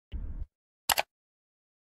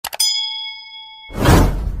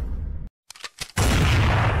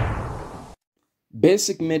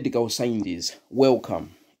Basic medical sciences,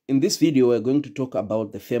 welcome. In this video, we're going to talk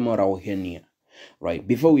about the femoral hernia. Right,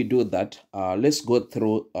 before we do that, let's go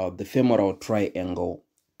through the femoral triangle,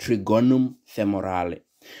 trigonum femorale.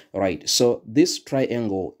 Right, so this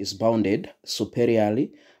triangle is bounded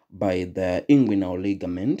superiorly by the inguinal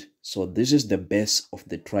ligament. So this is the base of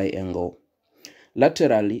the triangle.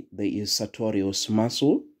 Laterally, there is sartorius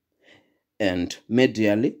muscle, and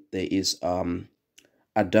medially, there is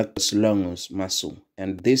adductus longus muscle,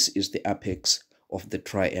 and this is the apex of the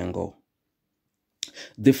triangle.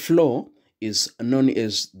 The floor is known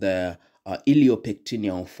as the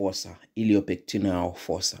iliopectineal fossa.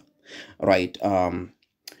 Right. In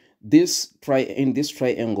this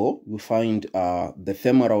triangle, you find the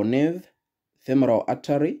femoral nerve, femoral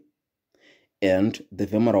artery, and the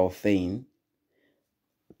femoral vein.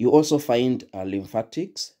 You also find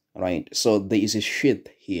lymphatics. Right, so there is a sheath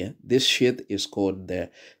here. This sheath is called the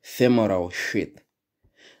femoral sheath.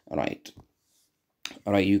 Right,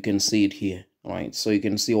 you can see it here. Right, so you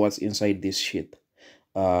can see what's inside this sheath.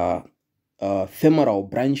 Femoral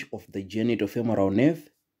branch of the genitofemoral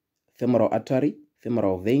nerve, femoral artery,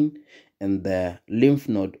 femoral vein, and the lymph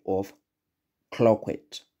node of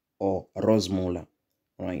Cloquet or Rosemuller.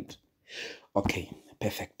 Right, okay.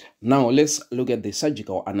 Perfect. Now let's look at the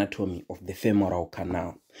surgical anatomy of the femoral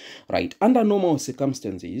canal. Right. Under normal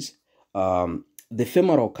circumstances, the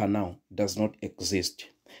femoral canal does not exist.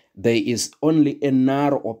 There is only a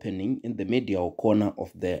narrow opening in the medial corner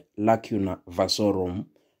of the lacuna vasorum,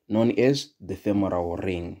 known as the femoral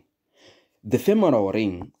ring. The femoral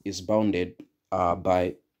ring is bounded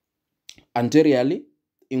by anteriorly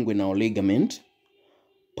inguinal ligament,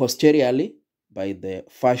 posteriorly by the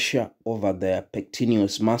fascia over the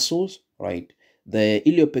pectineus muscles, right? The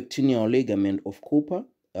iliopectineal ligament of Cooper,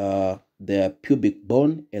 the pubic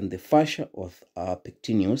bone, and the fascia of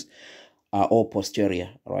pectineus are all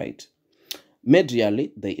posterior, right?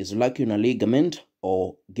 Medially, there is lacunar ligament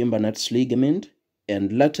or Gimbanet's ligament,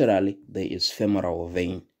 and laterally, there is femoral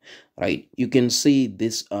vein, right? You can see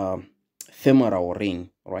this femoral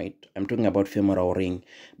ring, right? I'm talking about femoral ring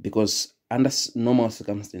because under normal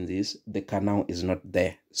circumstances, the canal is not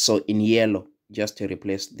there. So in yellow, just to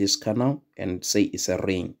replace this canal and say it's a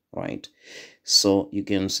ring, right? So you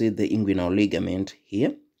can see the inguinal ligament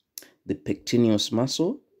here, the pectineus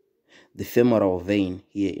muscle, the femoral vein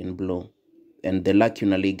here in blue, and the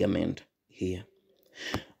lacunar ligament here,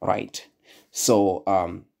 right? So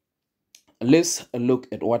let's look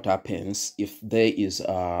at what happens if there is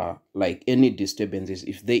like any disturbances,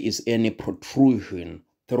 if there is any protrusion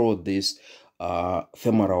through this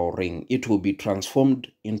femoral ring. It will be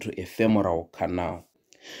transformed into a femoral canal.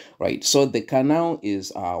 Right, so the canal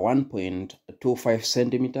is 1.25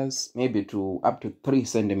 centimeters, maybe to up to 3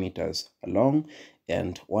 centimeters long,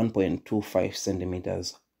 and 1.25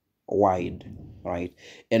 centimeters wide, right?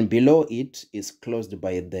 And below it is closed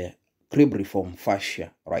by the cribriform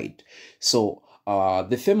fascia, right? So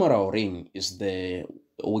the femoral ring is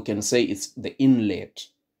we can say it's the inlet.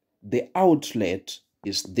 The outlet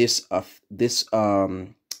is this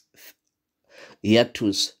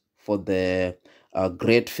hiatus for the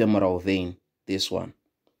great femoral vein, this one,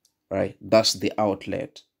 right? That's the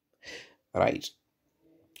outlet, right?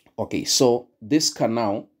 Okay, so this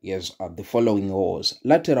canal has the following walls.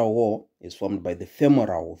 Lateral wall is formed by the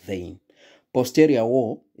femoral vein. Posterior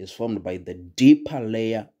wall is formed by the deeper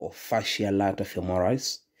layer of fascia lata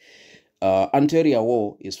femoris. Anterior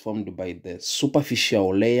wall is formed by the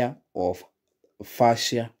superficial layer of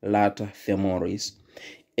fascia lata femoris.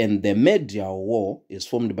 And the medial wall is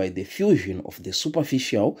formed by the fusion of the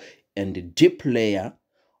superficial and the deep layer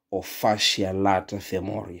of fascia lata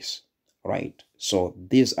femoris, right? So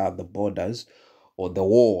these are the borders or the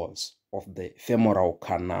walls of the femoral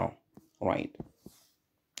canal, right?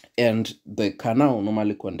 And the canal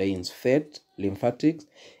normally contains fat, lymphatics,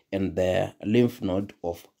 and the lymph node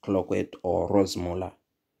of Cloquet or Rosemuller,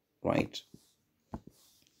 right?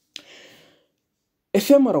 A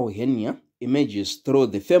femoral hernia emerges through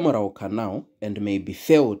the femoral canal and may be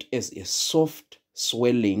felt as a soft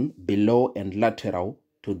swelling below and lateral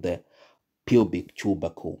to the pubic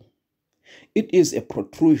tubercle. It is a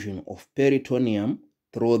protrusion of peritoneum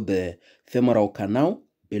through the femoral canal,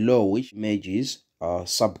 below which emerges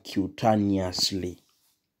subcutaneously.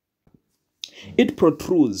 It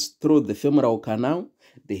protrudes through the femoral canal.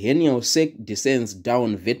 The hernial sac descends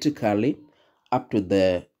down vertically up to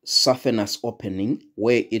the saphenous opening,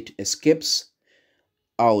 where it escapes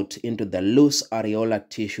out into the loose areolar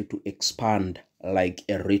tissue to expand like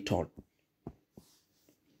a retort.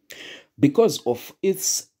 Because of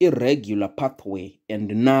its irregular pathway and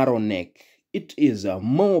narrow neck, it is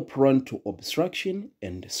more prone to obstruction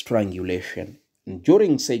and strangulation. And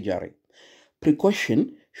during surgery,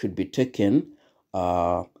 precaution should be taken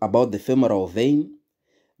about the femoral vein,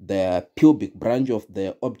 the pubic branch of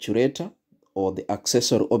the obturator or the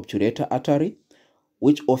accessory obturator artery,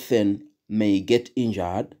 which often may get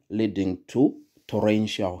injured, leading to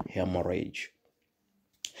torrential hemorrhage.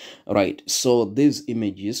 Right, so these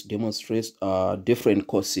images demonstrate different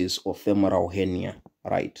causes of femoral hernia.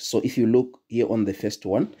 Right, so if you look here on the first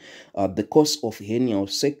one, the cause of hernia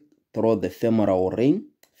occurs through the femoral ring,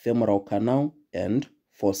 femoral canal, and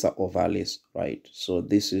fossa ovalis. Right, so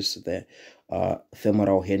this is the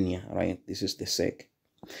femoral hernia. Right, this is the sac.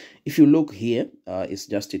 If you look here, it's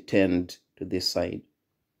just turned to this side.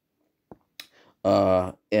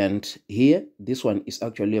 And here, this one is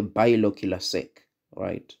actually a bilocular sac.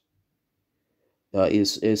 Right,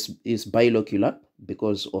 is bilocular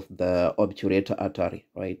because of the obturator artery,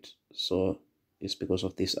 right? So it's because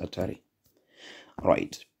of this artery.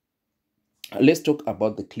 Right, let's talk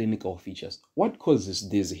about the clinical features. What causes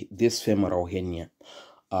this femoral hernia?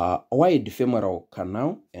 Wide femoral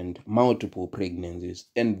canal and multiple pregnancies.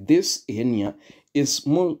 And this hernia is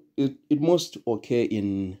it most occur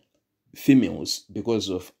in females because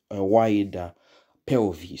of a wide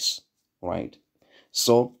pelvis, right?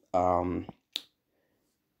 So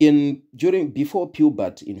before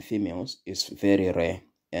puberty in females is very rare,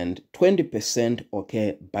 and 20%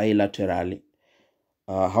 occur bilaterally.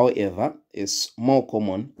 However, it's more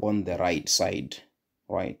common on the right side,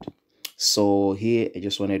 right? So here I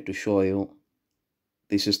just wanted to show you,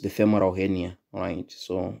 this is the femoral hernia, right?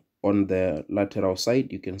 So on the lateral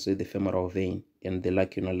side, you can see the femoral vein and the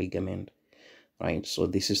lacunar ligament, right? So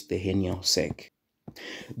this is the hernial sac.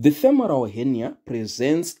 The femoral hernia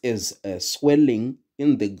presents as a swelling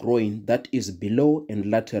in the groin that is below and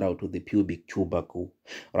lateral to the pubic tubercle,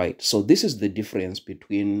 right? So this is the difference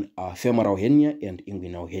between femoral hernia and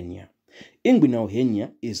inguinal hernia. Inguinal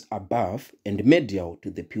hernia is above and medial to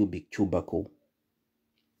the pubic tubercle.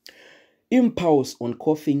 Impulse on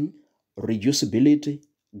coughing, reducibility,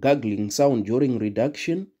 gargling sound during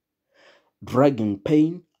reduction, dragging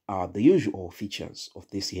pain are the usual features of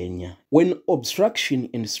this hernia. When obstruction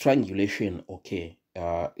and strangulation occur,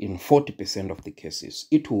 in 40% of the cases,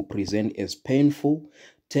 it will present as painful,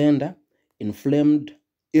 tender, inflamed,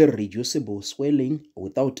 irreducible swelling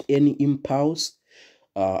without any impulse,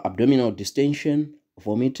 abdominal distension,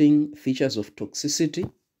 vomiting, features of toxicity,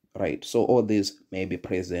 right? So all these may be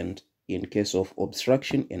present in case of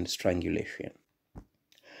obstruction and strangulation.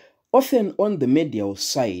 Often on the medial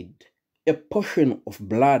side, a portion of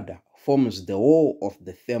bladder forms the wall of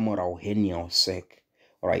the femoral hernial sac,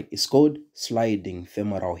 right? It's called sliding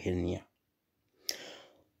femoral hernia.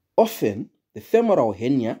 Often, the femoral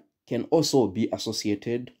hernia can also be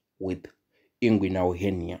associated with inguinal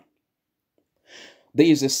hernia. There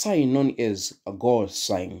is a sign known as a Gauss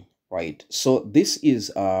sign, right? So this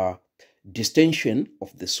is a distension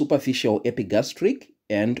of the superficial epigastric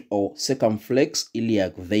and or circumflex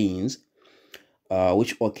iliac veins,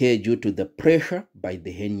 which occur due to the pressure by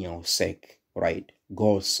the hernial sac, right?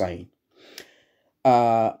 Gauss sign.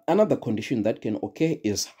 Another condition that can occur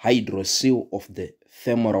is hydrocele of the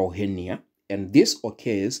femoral hernia, and this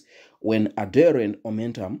occurs when adherent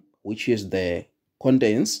omentum, which is the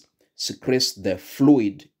contents, secretes the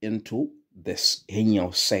fluid into the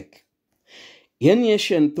hernial sac.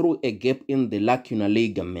 Herniation through a gap in the lacunar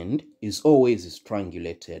ligament is always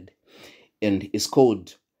strangulated and is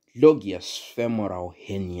called loggius femoral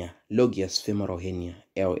hernia. Loggius femoral hernia,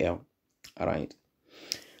 LL. All right.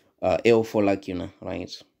 L for lacunar,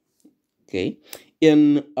 right? Okay.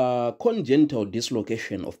 In congenital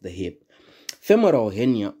dislocation of the hip, femoral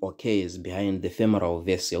hernia occurs behind the femoral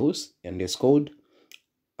vessels and is called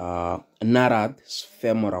Narad's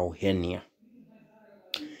femoral hernia.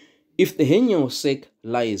 If the hernial sac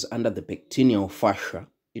lies under the pectineal fascia,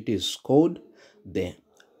 it is called the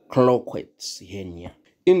Cloquet's hernia.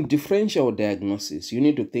 In differential diagnosis, you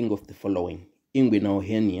need to think of the following: inguinal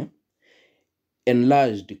hernia,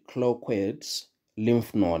 enlarged Cloquet's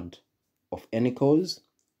lymph node of any cause,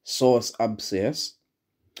 psoas abscess,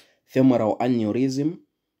 femoral aneurysm,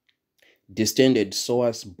 distended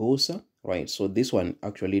psoas bursa, right? So this one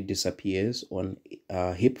actually disappears on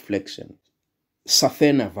hip flexion.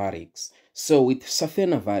 Saphenous varix. So with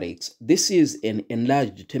saphenous varix, this is an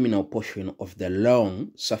enlarged terminal portion of the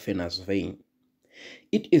long saphenous vein.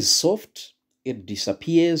 It is soft, it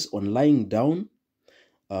disappears on lying down,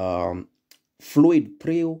 fluid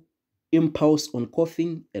prill, impulse on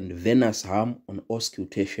coughing, and venous harm on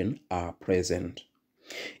auscultation are present.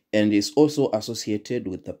 and is also associated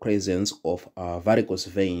with the presence of varicose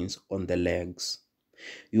veins on the legs.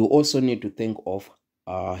 You also need to think of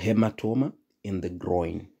hematoma in the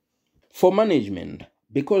groin. For management,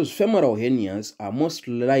 because femoral hernias are most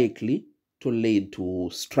likely to lead to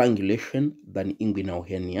strangulation than inguinal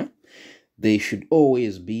hernia, they should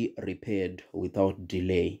always be repaired without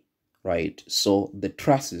delay, right? So the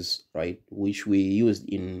trusses, right, which we used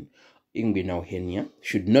in inguinal hernia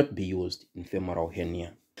should not be used in femoral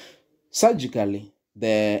hernia. Surgically,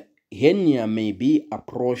 the hernia may be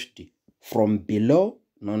approached from below,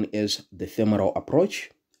 known as the femoral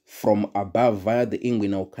approach, from above via the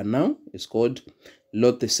inguinal canal, is called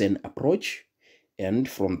Lothesen approach, and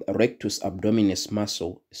from the rectus abdominis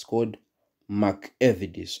muscle, is called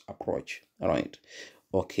McEvidy's approach. All right.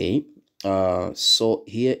 Okay. So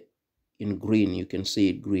here in green, you can see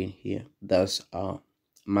it green here. That's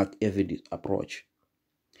McEvidy's approach.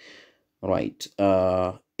 All right.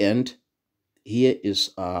 And here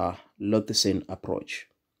is Lothesen approach,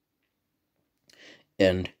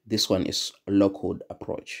 and this one is Lockwood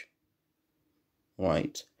approach,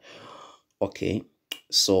 right? Okay,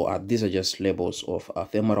 so these are just labels of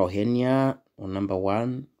femoral hernia on number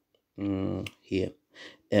 1 here,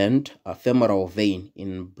 and a femoral vein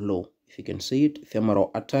in blue, if you can see it, femoral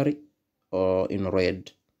artery in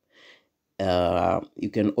red. You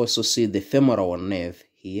can also see the femoral nerve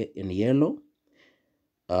here in yellow.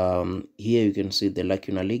 Here you can see the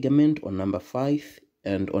lacunar ligament on number 5,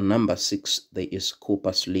 and on number 6 there is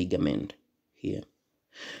Cooper's ligament here,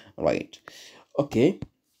 right? Okay,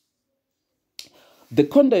 the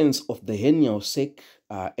contents of the hernial sac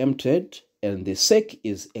are emptied, and the sac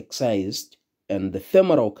is excised, and the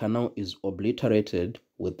femoral canal is obliterated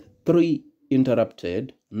with 3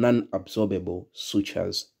 interrupted non-absorbable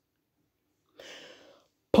sutures.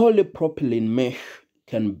 Polypropylene mesh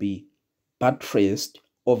can be buttressed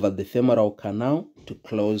over the femoral canal to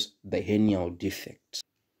close the hernial defect.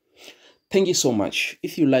 Thank you so much.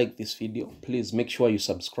 If you like this video, please make sure you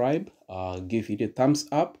subscribe, give it a thumbs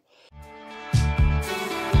up,